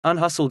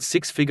Unhustled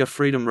 6-Figure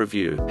Freedom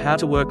Review: How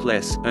to Work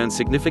Less, Earn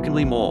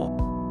Significantly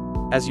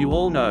More. As you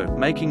all know,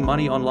 making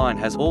money online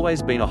has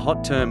always been a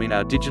hot term in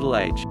our digital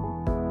age.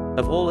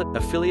 Of all it,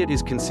 affiliate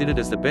is considered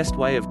as the best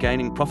way of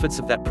gaining profits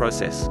of that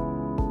process.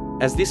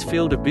 As this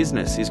field of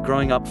business is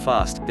growing up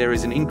fast, there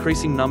is an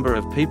increasing number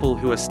of people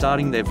who are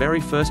starting their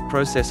very first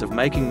process of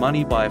making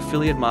money by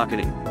affiliate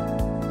marketing.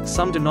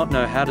 Some do not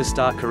know how to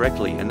start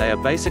correctly, and they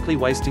are basically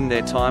wasting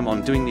their time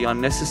on doing the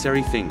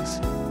unnecessary things.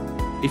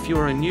 If you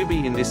are a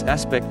newbie in this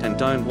aspect and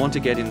don't want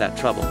to get in that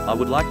trouble, I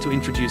would like to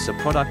introduce a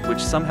product which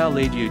somehow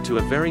lead you to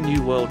a very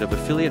new world of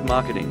affiliate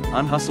marketing: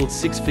 Unhustled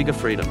 6-Figure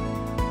Freedom.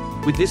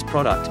 With this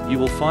product, you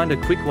will find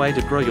a quick way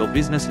to grow your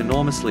business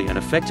enormously and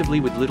effectively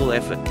with little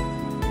effort.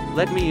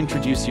 Let me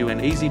introduce you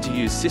an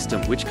easy-to-use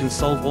system which can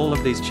solve all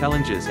of these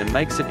challenges and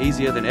makes it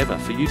easier than ever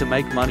for you to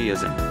make money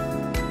as an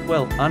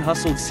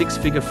Unhustled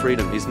 6-Figure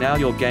Freedom is now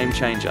your game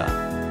changer.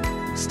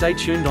 Stay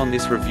tuned on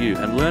this review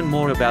and learn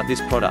more about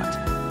this product.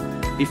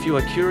 If you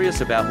are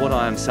curious about what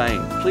I am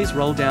saying, please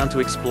roll down to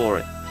explore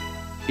it.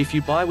 If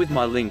you buy with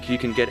my link, you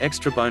can get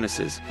extra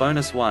bonuses.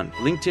 Bonus 1,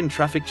 LinkedIn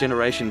Traffic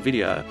Generation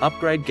Video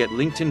Upgrade. Get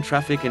LinkedIn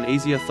traffic and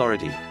easy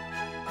authority.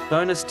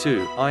 Bonus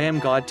 2, IM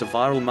Guide to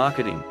Viral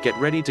Marketing. Get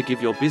ready to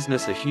give your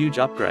business a huge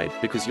upgrade,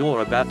 because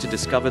you're about to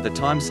discover the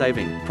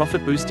time-saving,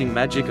 profit-boosting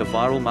magic of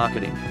viral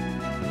marketing.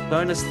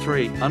 Bonus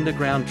 3,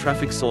 Underground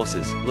Traffic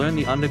Sources. Learn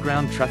the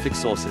underground traffic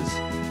sources.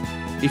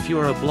 If you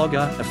are a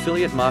blogger,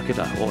 affiliate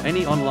marketer, or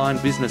any online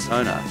business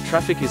owner,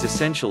 traffic is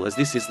essential, as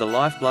this is the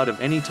lifeblood of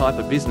any type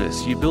of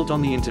business you built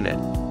on the internet.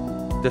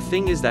 The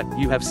thing is that,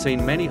 you have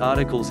seen many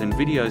articles and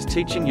videos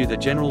teaching you the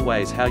general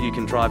ways how you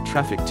can drive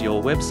traffic to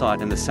your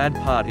website, and the sad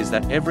part is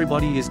that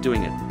everybody is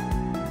doing it.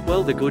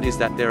 Well, the good is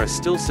that there are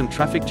still some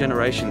traffic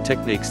generation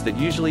techniques that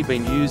usually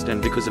been used,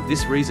 and because of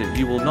this reason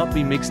you will not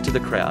be mixed to the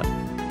crowd.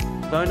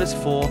 Bonus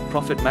 4,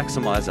 Profit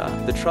Maximizer.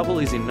 The trouble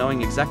is in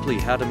knowing exactly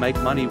how to make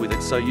money with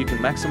it so you can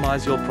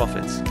maximize your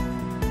profits.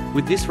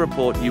 With this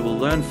report you will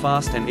learn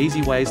fast and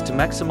easy ways to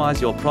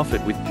maximize your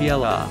profit with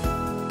PLR.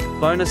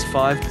 Bonus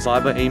 5,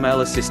 Cyber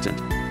Email Assistant.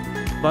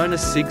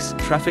 Bonus 6,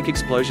 Traffic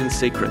Explosion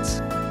Secrets.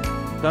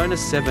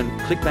 Bonus 7,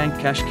 ClickBank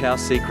Cash Cow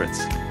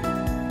Secrets.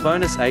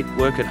 Bonus 8,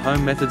 Work at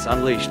Home Methods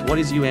Unleashed. What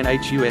is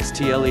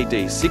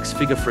Unhustled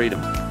 6-Figure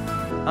Freedom?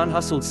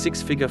 Unhustled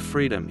 6-Figure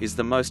Freedom is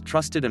the most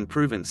trusted and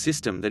proven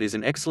system that is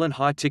an excellent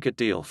high-ticket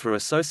deal for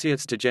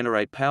associates to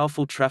generate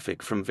powerful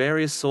traffic from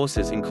various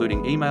sources,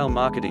 including email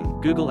marketing,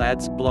 Google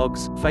Ads,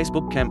 blogs,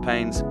 Facebook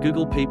campaigns,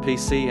 Google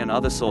PPC and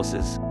other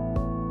sources.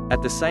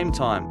 At the same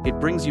time, it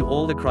brings you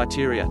all the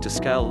criteria to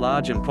scale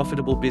large and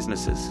profitable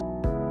businesses.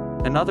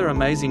 Another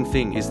amazing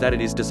thing is that it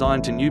is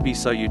designed to newbies,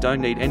 so you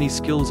don't need any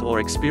skills or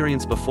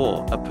experience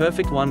before, a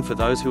perfect one for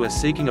those who are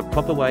seeking a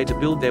proper way to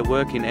build their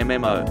work in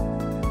MMO.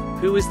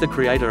 Who is the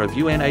creator of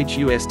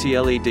Unhustled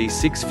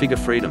 6-Figure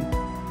Freedom?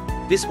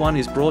 This one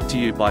is brought to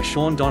you by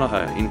Sean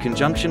Donahoe in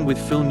conjunction with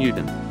Phil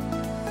Newton.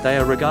 They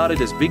are regarded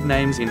as big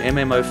names in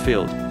MMO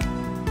field.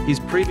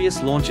 His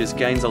previous launches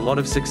gains a lot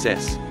of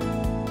success.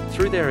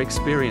 Through their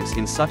experience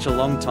in such a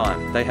long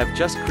time, they have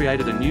just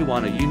created a new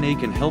one, a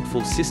unique and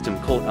helpful system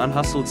called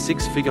Unhustled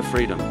 6-Figure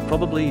Freedom.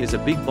 Probably is a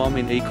big bomb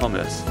in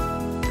e-commerce.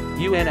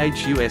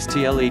 Unhustled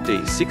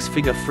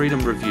 6-Figure Freedom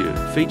Review.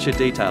 Feature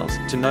details.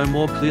 To know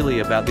more clearly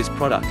about this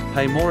product,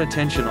 pay more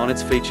attention on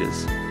its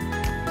features.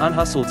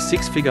 Unhustled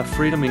 6-Figure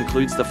Freedom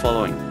includes the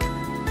following.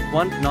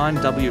 1.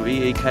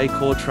 9-week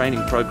core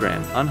training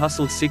program.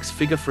 Unhustled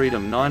 6-Figure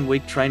Freedom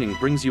 9-week training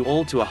brings you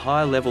all to a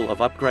higher level of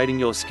upgrading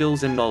your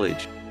skills and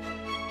knowledge.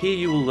 Here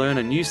you will learn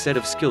a new set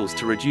of skills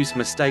to reduce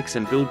mistakes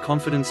and build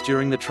confidence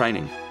during the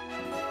training.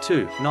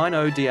 2.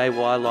 90-day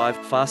Live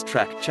Fast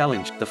Track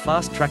Challenge. The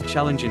Fast Track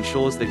Challenge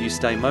ensures that you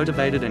stay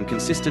motivated and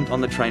consistent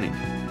on the training.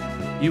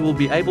 You will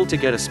be able to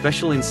get a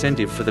special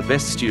incentive for the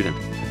best student.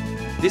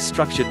 This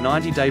structured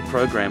 90-day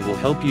program will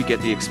help you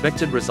get the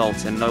expected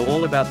results and know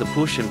all about the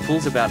push and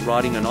pulls about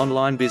writing an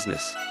online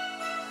business.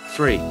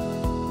 3.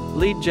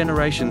 Lead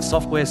Generation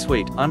Software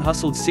Suite.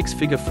 Unhustled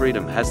 6-Figure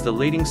Freedom has the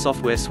leading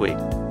software suite.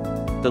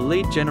 The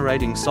lead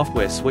generating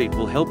software suite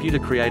will help you to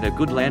create a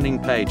good landing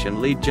page and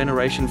lead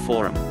generation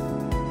forum.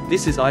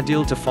 This is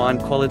ideal to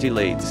find quality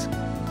leads.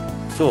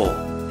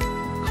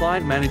 4.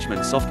 Client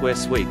Management Software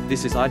Suite.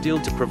 This is ideal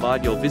to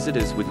provide your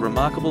visitors with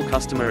remarkable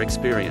customer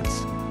experience.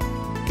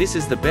 This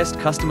is the best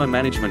customer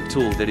management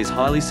tool that is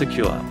highly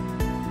secure.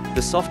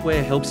 The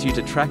software helps you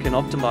to track and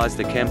optimize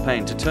the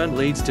campaign to turn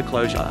leads to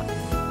closure.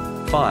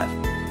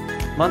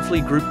 5.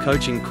 Monthly Group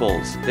Coaching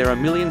Calls. There are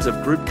millions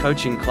of group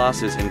coaching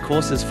classes and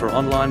courses for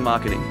online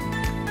marketing.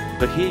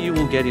 But here you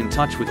will get in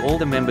touch with all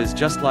the members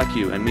just like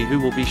you and me who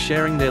will be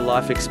sharing their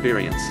life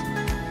experience.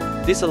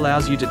 This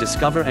allows you to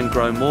discover and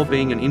grow more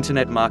being an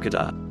internet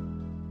marketer.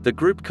 The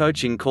group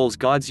coaching calls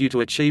guides you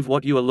to achieve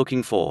what you are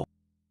looking for.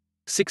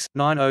 6.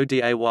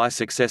 90-day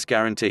Success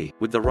Guarantee.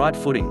 With the right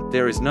footing,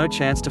 there is no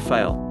chance to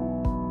fail.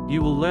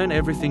 You will learn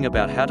everything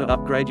about how to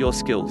upgrade your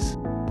skills.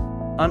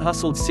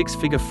 Unhustled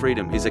 6-Figure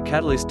Freedom is a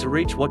catalyst to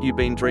reach what you've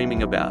been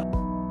dreaming about.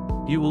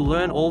 You will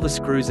learn all the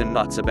screws and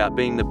nuts about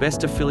being the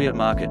best affiliate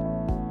market.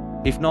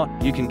 If not,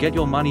 you can get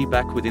your money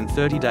back within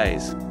 30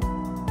 days.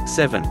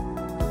 7.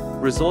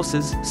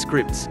 Resources,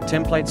 scripts,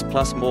 templates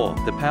plus more.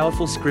 The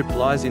powerful script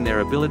lies in their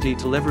ability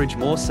to leverage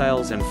more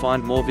sales and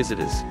find more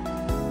visitors.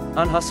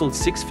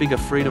 Unhustled's 6-figure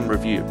freedom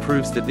review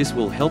proves that this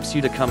will help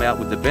you to come out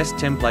with the best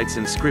templates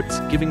and scripts,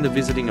 giving the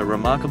visiting a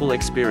remarkable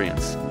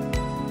experience.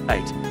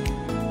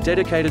 8.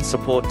 Dedicated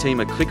support team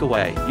a click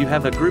away. You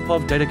have a group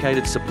of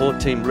dedicated support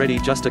team ready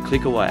just a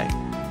click away.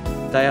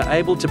 They are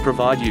able to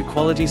provide you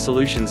quality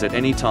solutions at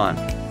any time.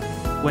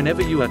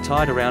 Whenever you are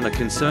tied around a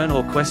concern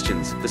or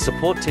questions, the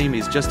support team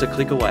is just a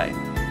click away.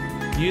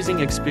 Using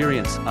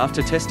experience,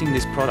 after testing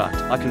this product,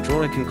 I can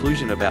draw a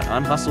conclusion about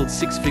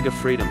Unhustled's 6-figure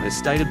freedom as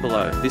stated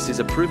below. This is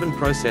a proven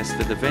process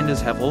that the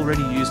vendors have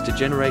already used to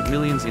generate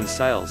millions in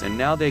sales, and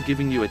now they're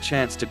giving you a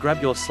chance to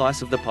grab your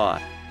slice of the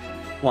pie.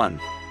 1.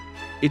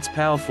 It's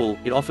powerful.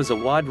 It offers a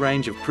wide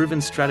range of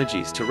proven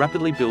strategies to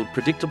rapidly build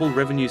predictable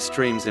revenue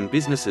streams and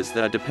businesses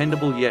that are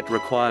dependable yet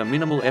require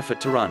minimal effort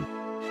to run.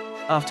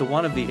 After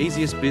one of the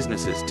easiest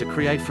businesses to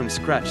create from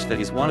scratch that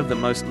is one of the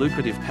most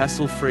lucrative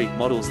hassle-free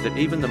models that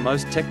even the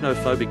most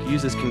technophobic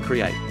users can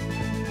create.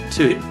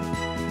 2.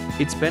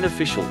 It's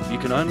beneficial. You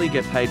can only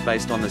get paid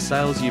based on the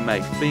sales you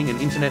make, being an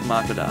internet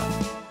marketer.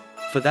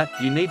 For that,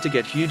 you need to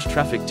get huge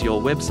traffic to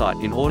your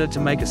website in order to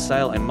make a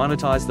sale and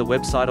monetize the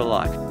website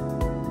alike.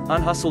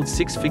 Unhustled's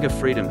 6-figure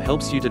freedom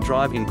helps you to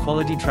drive in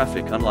quality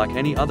traffic unlike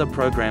any other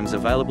programs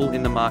available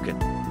in the market.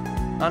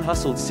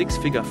 Unhustled's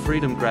 6-figure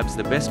freedom grabs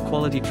the best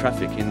quality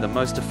traffic in the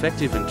most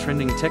effective and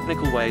trending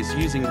technical ways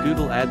using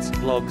Google Ads,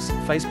 blogs,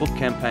 Facebook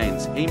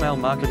campaigns, email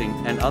marketing,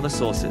 and other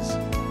sources.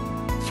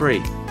 3.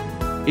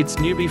 It's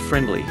newbie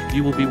friendly.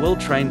 You will be well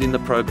trained in the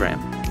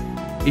program.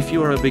 If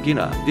you are a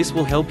beginner, this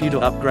will help you to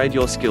upgrade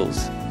your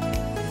skills.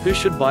 Who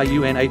should buy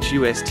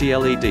Unhustled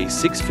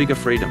 6-figure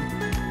freedom?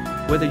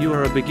 Whether you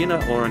are a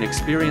beginner or an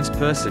experienced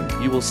person,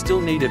 you will still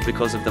need it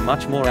because of the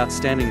much more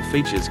outstanding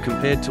features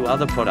compared to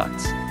other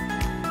products.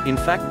 In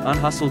fact,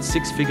 Unhustled's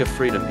 6-figure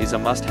freedom is a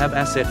must-have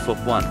asset for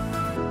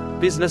 1.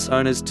 Business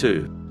owners.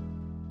 2.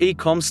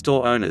 E-com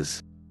store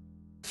owners.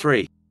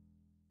 3.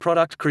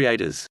 Product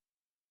creators.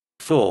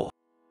 4.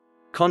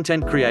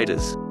 Content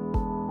creators.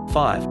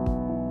 5.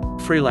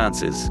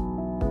 Freelancers.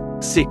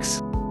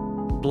 6.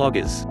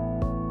 Bloggers.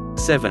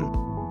 7.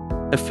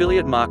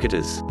 Affiliate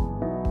marketers.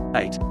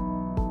 8.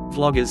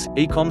 Vloggers,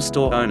 e-com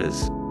store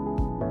owners.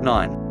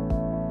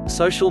 9.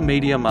 Social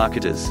media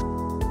marketers.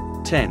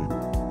 10.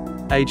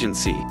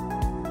 Agency.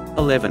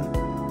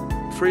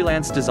 11.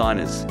 Freelance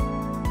designers.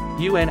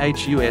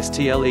 Unhustled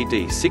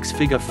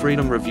 6-figure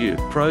freedom review,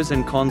 pros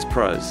and cons.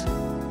 Pros.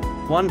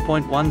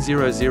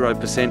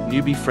 1.100%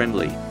 newbie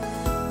friendly.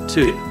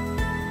 2.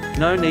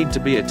 No need to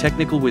be a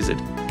technical wizard.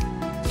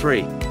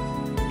 3.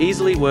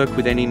 Easily work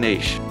with any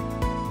niche.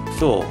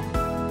 4.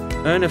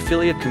 Earn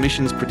affiliate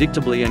commissions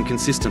predictably and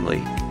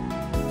consistently.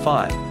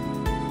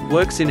 5.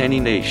 Works in any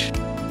niche.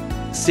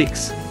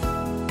 6.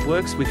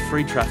 Works with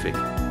free traffic.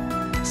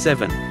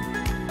 7.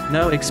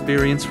 No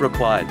experience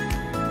required.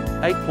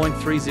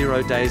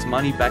 8.30 days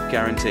money back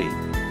guarantee.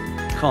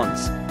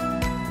 Cons.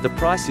 The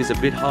price is a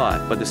bit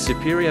high, but the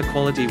superior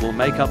quality will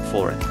make up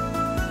for it.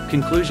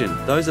 Conclusion.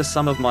 Those are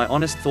some of my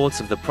honest thoughts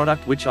of the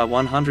product which I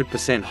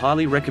 100%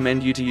 highly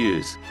recommend you to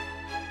use.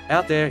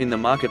 Out there in the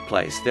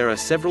marketplace there are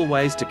several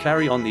ways to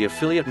carry on the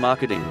affiliate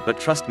marketing, but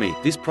trust me,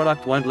 this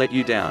product won't let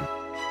you down.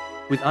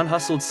 With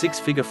Unhustled's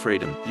 6-figure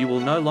freedom, you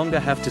will no longer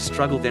have to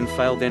struggle then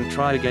fail then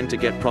try again to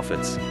get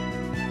profits.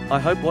 I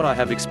hope what I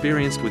have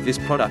experienced with this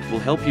product will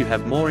help you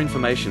have more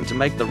information to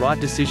make the right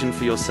decision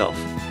for yourself.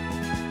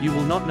 You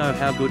will not know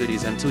how good it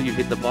is until you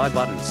hit the buy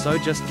button, so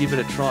just give it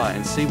a try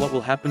and see what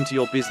will happen to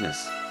your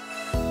business.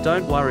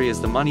 Don't worry,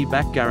 as the money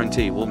back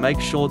guarantee will make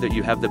sure that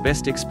you have the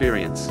best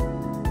experience.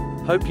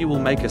 Hope you will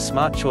make a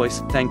smart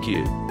choice. Thank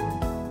you.